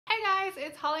Hi guys,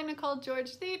 it's Holly Nicole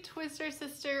George, the Twister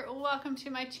sister. Welcome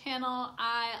to my channel.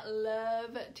 I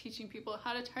love teaching people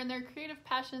how to turn their creative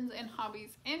passions and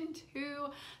hobbies into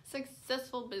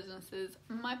successful businesses.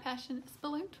 My passion is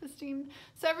balloon twisting.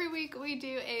 So every week we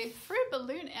do a free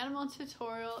balloon animal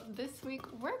tutorial. This week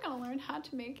we're going to learn how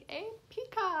to make a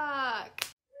peacock.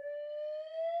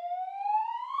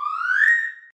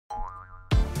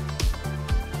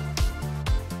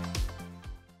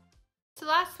 So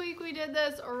last week we did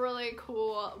this really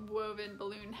cool woven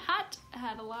balloon hat. It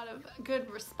had a lot of good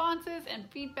responses and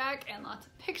feedback and lots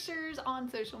of pictures on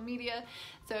social media.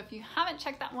 So if you haven't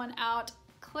checked that one out,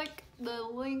 click the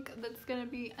link that's going to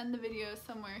be in the video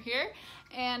somewhere here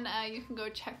and you can go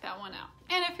check that one out.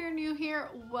 And if you're new here,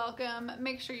 welcome.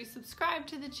 Make sure you subscribe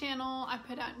to the channel. I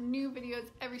put out new videos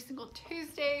every single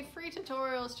Tuesday, free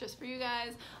tutorials just for you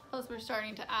guys. Plus we're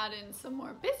starting to add in some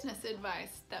more business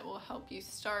advice that will help you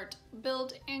start,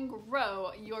 build, and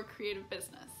grow your creative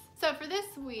business. So for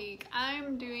this week,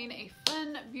 I'm doing a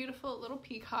fun, beautiful little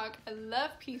peacock. I love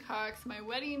peacocks. My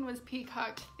wedding was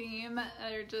peacock theme.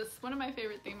 They're just one of my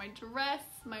favorite things.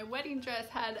 My wedding dress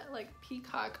had like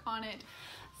peacock on it.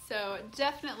 So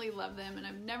definitely love them, and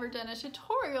I've never done a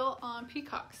tutorial on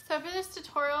peacocks. So for this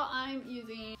tutorial, I'm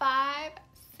using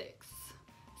six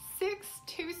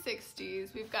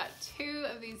 260s. We've got two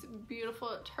of these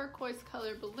beautiful turquoise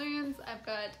color balloons. I've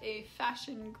got a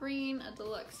fashion green, a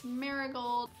deluxe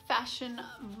marigold, fashion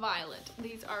violet.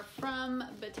 These are from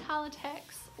Vitalitex.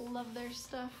 Love their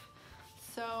stuff.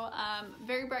 So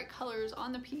very bright colors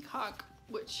on the peacock,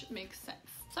 which makes sense.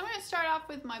 So I'm going to start off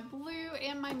with my blue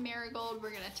and my marigold.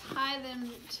 We're going to tie them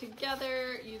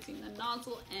together using the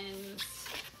nozzle ends.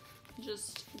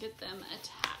 Just get them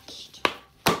attached.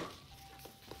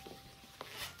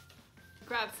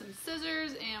 Grab some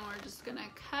scissors and we're just gonna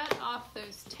cut off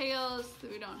those tails so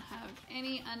we don't have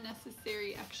any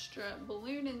unnecessary extra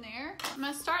balloon in there. I'm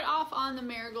gonna start off on the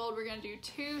marigold. We're gonna do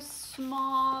two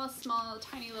small,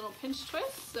 tiny little pinch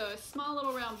twists. So a small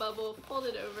little round bubble, fold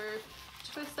it over,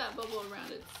 twist that bubble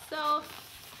around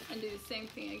itself, and do the same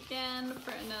thing again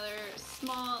for another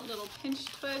small little pinch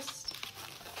twist.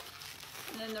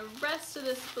 And then the rest of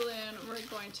this balloon we're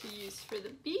going to use for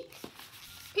the beak.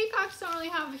 Peacocks don't really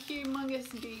have humongous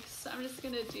beaks, so I'm just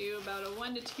going to do about a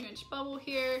 1 to 2 inch bubble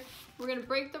here. We're going to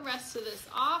break the rest of this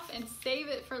off and save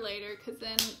it for later because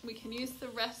then we can use the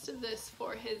rest of this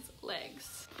for his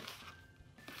legs.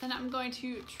 Then I'm going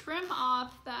to trim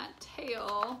off that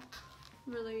tail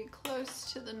really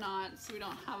close to the knot so we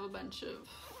don't have a bunch of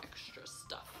extra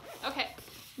stuff. Okay,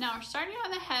 now we're starting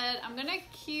on the head. I'm going to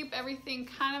keep everything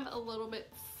kind of a little bit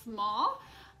small.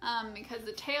 Because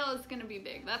the tail is going to be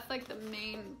big. That's like the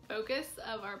main focus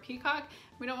of our peacock.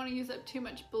 We don't want to use up too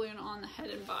much balloon on the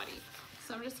head and body.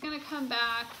 So I'm just going to come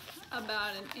back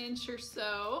about an inch or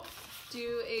so,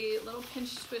 do a little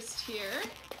pinch twist here.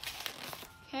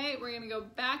 Okay, we're going to go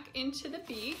back into the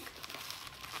beak.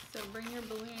 So bring your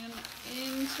balloon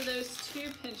into those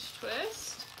two pinch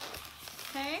twists.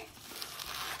 Okay.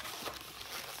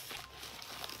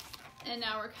 And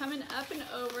now we're coming up and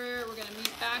over. We're going to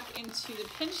meet back into the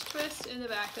pinch twist in the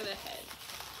back of the head.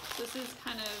 This is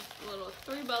kind of little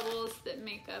 3 bubbles that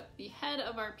make up the head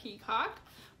of our peacock.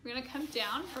 We're going to come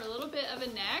down for a little bit of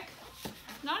a neck.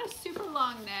 Not a super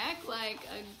long neck like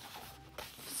a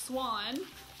swan,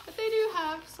 but they do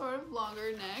have sort of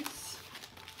longer necks.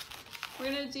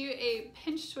 We're going to do a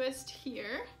pinch twist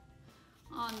here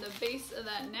on the base of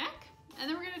that neck. And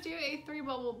then we're going to do a 3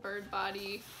 bubble bird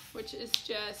body, which is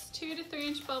just 2 to 3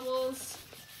 inch bubbles.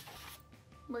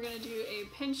 We're going to do a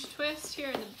pinch twist here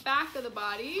in the back of the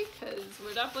body because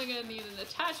we're definitely going to need an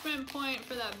attachment point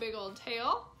for that big old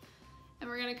tail. And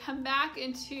we're going to come back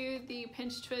into the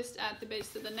pinch twist at the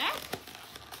base of the neck.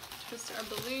 Twist our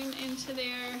balloon into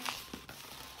there.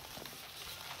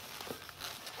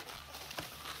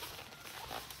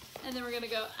 And then we're going to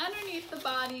go underneath the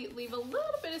body, leave a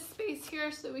little bit of space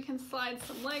here so we can slide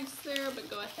some legs through, but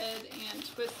go ahead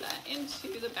and twist that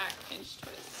into the back pinch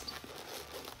twist.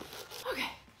 Okay,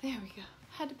 there we go.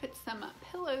 Had to put some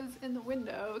pillows in the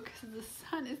window because the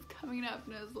sun is coming up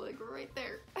and it was like right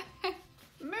there.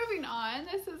 Moving on,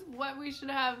 this is what we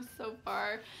should have so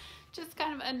far. Just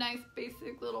kind of a nice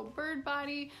basic little bird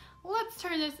body. Let's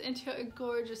turn this into a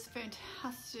gorgeous,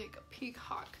 fantastic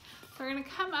peacock. So we're going to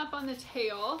come up on the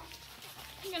tail.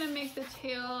 I'm going to make the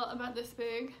tail about this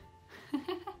big.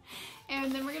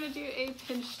 And then we're going to do a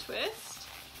pinch twist.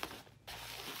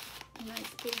 A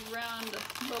nice big round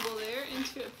bubble there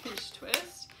into a pinch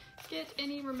twist. Get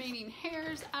any remaining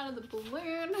hairs out of the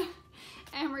balloon.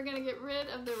 And we're going to get rid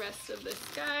of the rest of this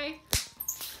guy.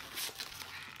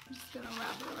 I'm just going to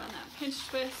wrap it around that pinch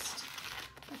twist.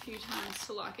 a few times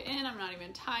to lock it in. I'm not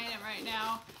even tying it right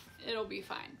now. It'll be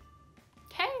fine.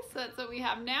 Okay, so that's what we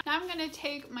have now. Now I'm gonna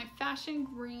take my fashion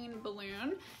green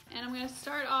balloon and I'm gonna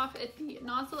start off at the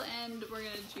nozzle end. We're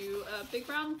gonna do a big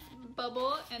round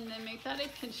bubble and then make that a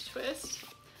pinch twist.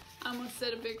 I almost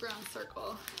said a big round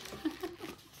circle.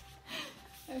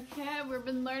 Okay, we've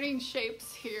been learning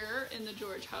shapes here in the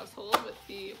George household with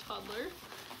the toddler.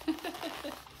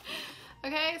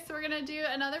 Okay, so we're gonna do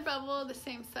another bubble the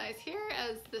same size here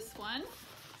as this one.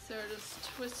 So just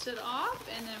twist it off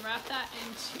and then wrap that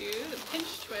into the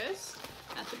pinch twist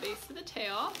at the base of the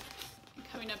tail. And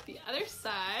coming up the other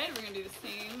side, we're gonna do the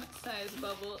same size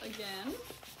bubble again,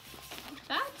 like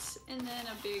that, and then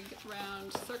a big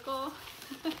round circle.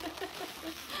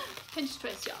 Pinch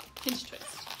twist, y'all, pinch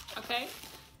twist, okay?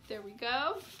 There we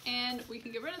go, and we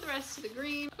can get rid of the rest of the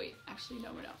green. Wait, actually,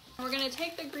 no, we don't. We're gonna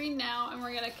take the green now and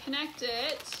we're gonna connect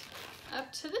it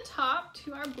up to the top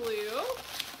to our blue,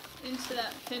 into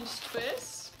that pinch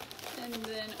twist, and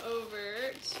then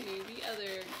over to the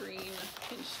other green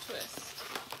pinch twist.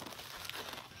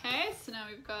 Okay, so now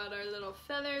we've got our little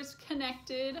feathers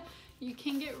connected. You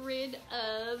can get rid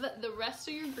of the rest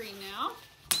of your green now.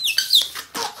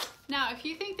 Now, if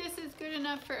you think this is good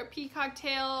enough for a peacock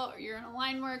tail, or you're in a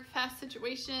line work fast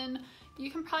situation, you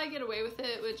can probably get away with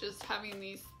it with just having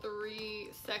these 3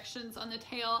 sections on the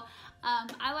tail.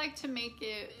 I like to make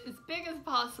it as big as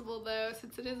possible though,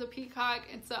 since it is a peacock,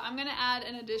 and so I'm gonna add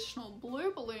an additional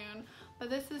blue balloon, but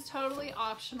this is totally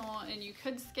optional and you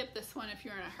could skip this one if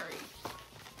you're in a hurry.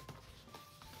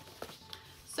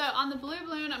 So on the blue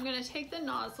balloon, I'm gonna take the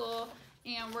nozzle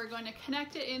and we're going to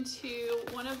connect it into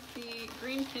one of the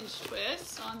green pinch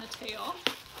twists on the tail.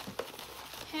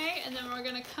 Okay, and then we're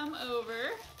gonna come over.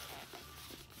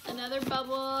 Another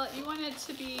bubble, you want it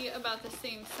to be about the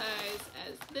same size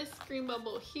as this green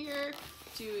bubble here.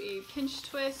 Do a pinch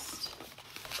twist.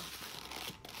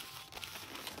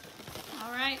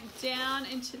 All right, down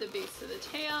into the base of the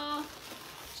tail.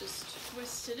 Just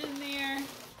twist it in there.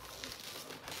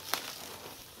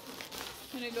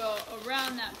 I'm gonna go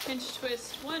around that pinch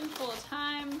twist one full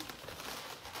time.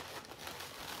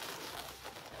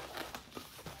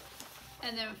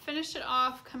 And then finish it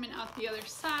off coming out the other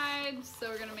side. So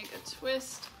we're gonna make a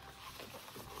twist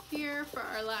here for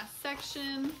our last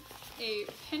section, a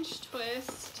pinch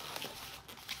twist,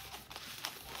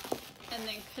 and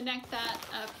then connect that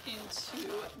up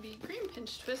into the green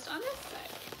pinch twist on this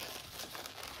side.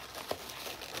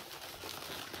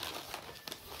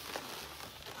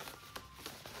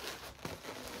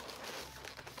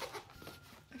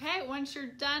 Okay, once you're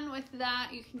done with that,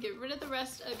 you can get rid of the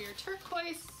rest of your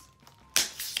turquoise.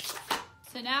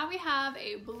 So now we have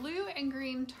a blue and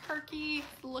green turkey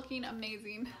looking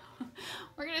amazing.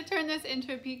 We're gonna turn this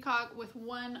into a peacock with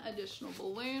one additional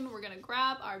balloon. We're gonna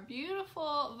grab our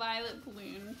beautiful violet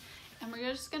balloon and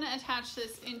we're just gonna attach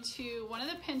this into one of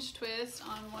the pinch twists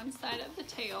on one side of the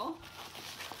tail.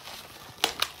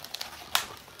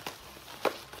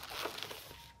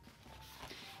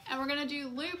 And we're gonna do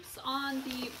loops on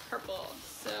the purple.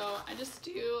 So I just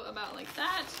do about like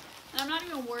that. And I'm not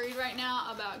even worried right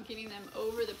now about getting them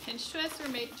over the pinch twist.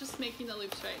 We're just making the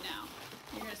loops right now.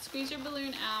 You're gonna squeeze your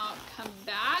balloon out, come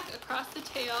back across the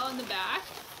tail in the back,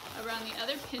 around the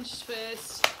other pinch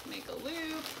twist, make a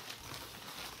loop.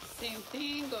 Same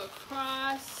thing, go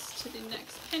across to the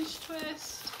next pinch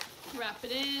twist, wrap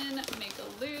it in, make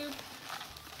a loop,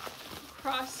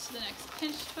 across to the next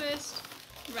pinch twist,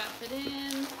 wrap it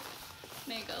in,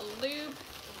 make a loop.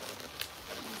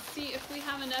 See if we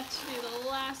have enough to do the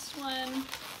last one.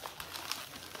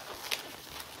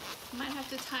 Might have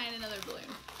to tie in another balloon.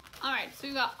 All right, so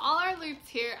we've got all our loops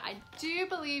here. I do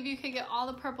believe you could get all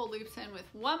the purple loops in with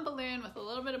one balloon with a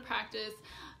little bit of practice.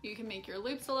 You can make your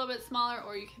loops a little bit smaller,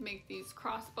 or you can make these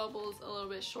cross bubbles a little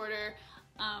bit shorter.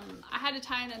 I had to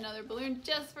tie in another balloon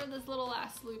just for this little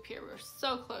last loop here. We're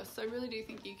so close, so I really do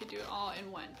think you could do it all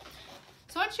in one.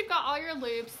 So once you've got all your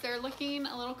loops, they're looking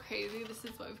a little crazy. This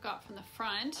is what we've got from the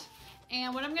front.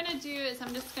 And what I'm gonna do is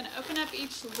I'm just gonna open up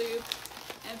each loop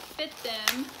and fit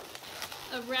them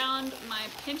around my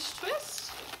pinch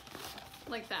twist,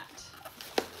 like that.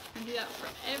 And do that for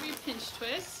every pinch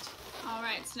twist. All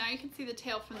right, so now you can see the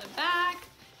tail from the back,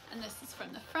 and this is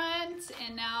from the front.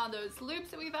 And now those loops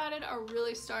that we've added are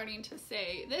really starting to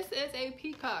say, this is a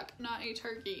peacock, not a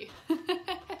turkey.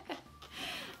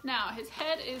 Now, his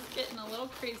head is getting a little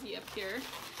crazy up here.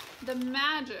 The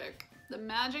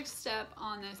magic step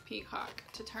on this peacock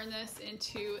to turn this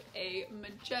into a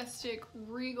majestic,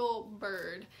 regal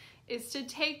bird is to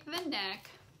take the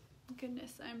neck.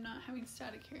 Goodness, I'm not having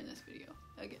static here in this video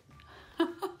again.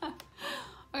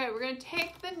 Okay, we're gonna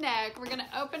take the neck, we're gonna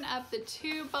open up the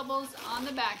 2 bubbles on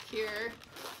the back here,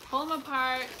 pull them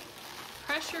apart,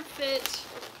 pressure fit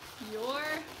your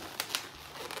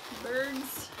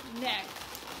bird's neck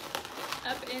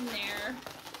up in there.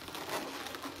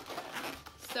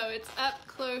 So it's up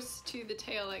close to the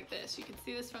tail like this. You can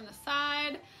see this from the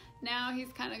side. Now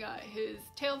he's kind of got his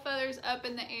tail feathers up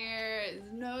in the air, his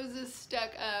nose is stuck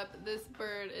up. This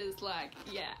bird is like,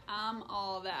 yeah, I'm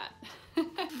all that.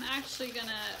 I'm actually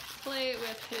gonna play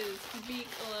with his beak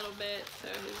a little bit so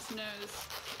his nose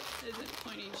isn't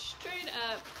pointing straight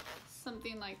up,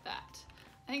 something like that.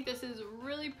 I think this is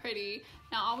really pretty.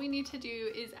 Now all we need to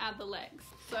do is add the legs.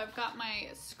 So I've got my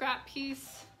scrap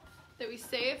piece that we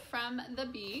saved from the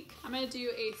beak. I'm gonna do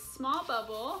a small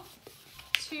bubble,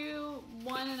 2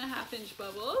 1.5-inch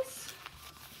bubbles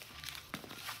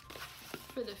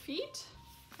for the feet,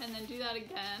 and then do that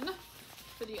again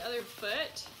for the other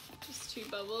foot. Just 2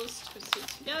 bubbles twisted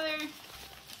together.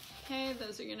 Okay,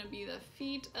 those are gonna be the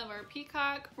feet of our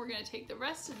peacock. We're gonna take the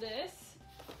rest of this.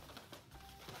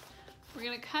 We're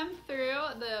gonna come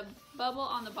through the bubble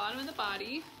on the bottom of the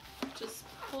body. Just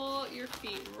pull your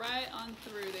feet right on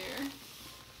through there.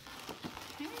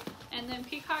 Okay. And then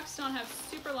peacocks don't have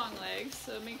super long legs,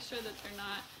 so make sure that they're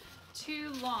not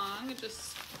too long.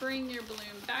 Just bring your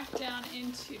balloon back down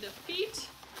into the feet,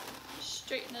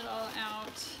 straighten it all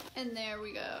out, and there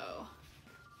we go.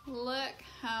 Look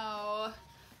how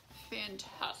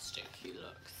fantastic he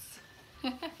looks.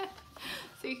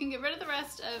 So you can get rid of the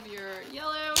rest of your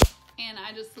yellow, and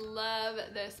I just love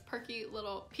this perky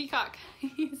little peacock.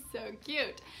 He's so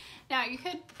cute. Now you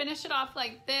could finish it off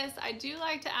like this. I do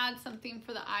like to add something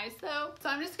for the eyes though. So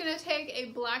I'm just gonna take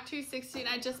a black 260 and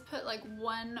I just put like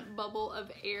 1 bubble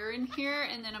of air in here,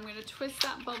 and then I'm gonna twist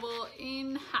that bubble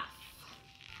in half.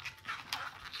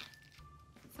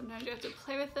 Sometimes you have to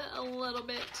play with it a little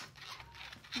bit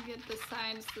and get the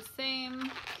sides the same.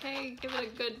 Okay, give it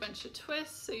a good bunch of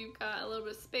twists so you've got a little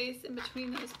bit of space in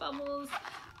between those bubbles.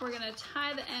 We're gonna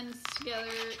tie the ends together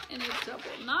in a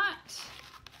double knot.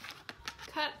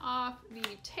 Cut off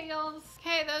the tails.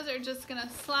 Okay, those are just gonna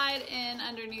slide in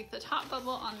underneath the top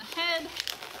bubble on the head.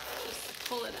 Just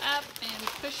pull it up and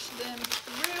push them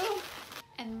through.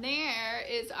 And there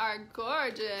is our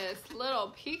gorgeous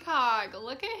little peacock.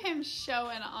 Look at him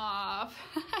showing off.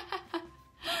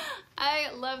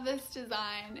 I love this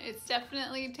design. It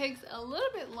definitely takes a little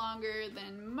bit longer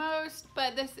than most,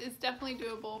 but this is definitely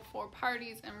doable for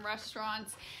parties and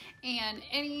restaurants, and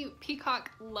any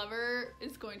peacock lover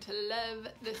is going to love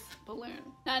this balloon.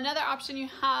 Now another option you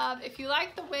have, if you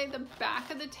like the way the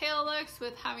back of the tail looks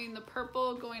with having the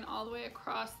purple going all the way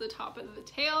across the top of the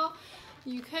tail,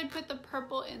 you could put the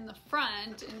purple in the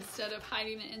front instead of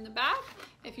hiding it in the back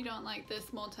if you don't like this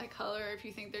multicolor, if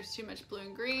you think there's too much blue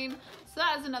and green. So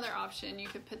that is another option. You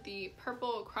could put the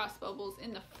purple cross bubbles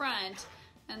in the front,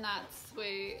 and that's the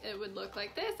way it would look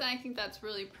like this, and I think that's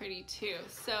really pretty too.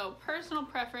 So personal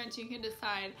preference, you can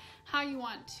decide how you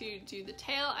want to do the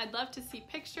tail. I'd love to see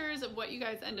pictures of what you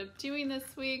guys end up doing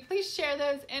this week. Please share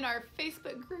those in our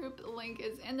Facebook group. The link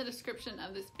is in the description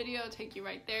of this video. It'll take you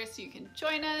right there so you can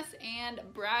join us and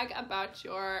brag about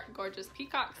your gorgeous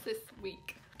peacocks this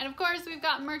week. And of course, we've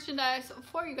got merchandise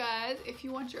for you guys. If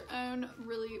you want your own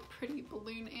really pretty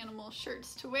balloon animal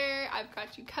shirts to wear, I've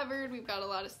got you covered. We've got a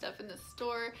lot of stuff in the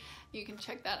store. You can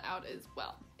check that out as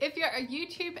well. If you're a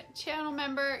YouTube channel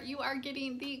member, you are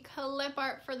getting the clip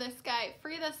art for this guy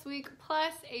free this week,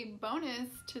 plus a bonus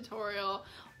tutorial,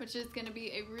 which is gonna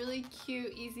be a really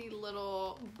cute, easy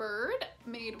little bird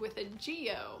made with a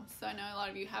geo. So I know a lot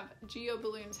of you have geo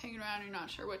balloons hanging around, you're not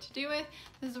sure what to do with.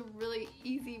 This is a really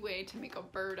easy way to make a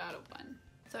bird out of one.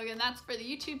 So again, that's for the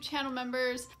YouTube channel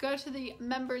members. Go to the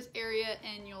members area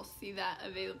and you'll see that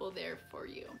available there for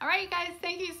you. All right, you guys,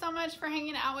 thank you so much for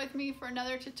hanging out with me for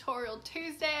another Tutorial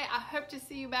Tuesday. I hope to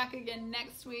see you back again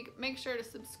next week. Make sure to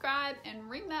subscribe and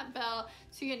ring that bell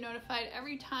so you get notified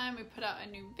every time we put out a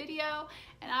new video.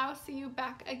 And I will see you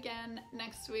back again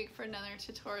next week for another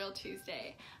Tutorial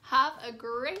Tuesday. Have a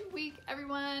great week,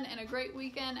 everyone, and a great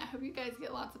weekend. I hope you guys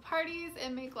get lots of parties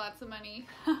and make lots of money.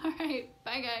 All right,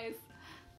 bye guys.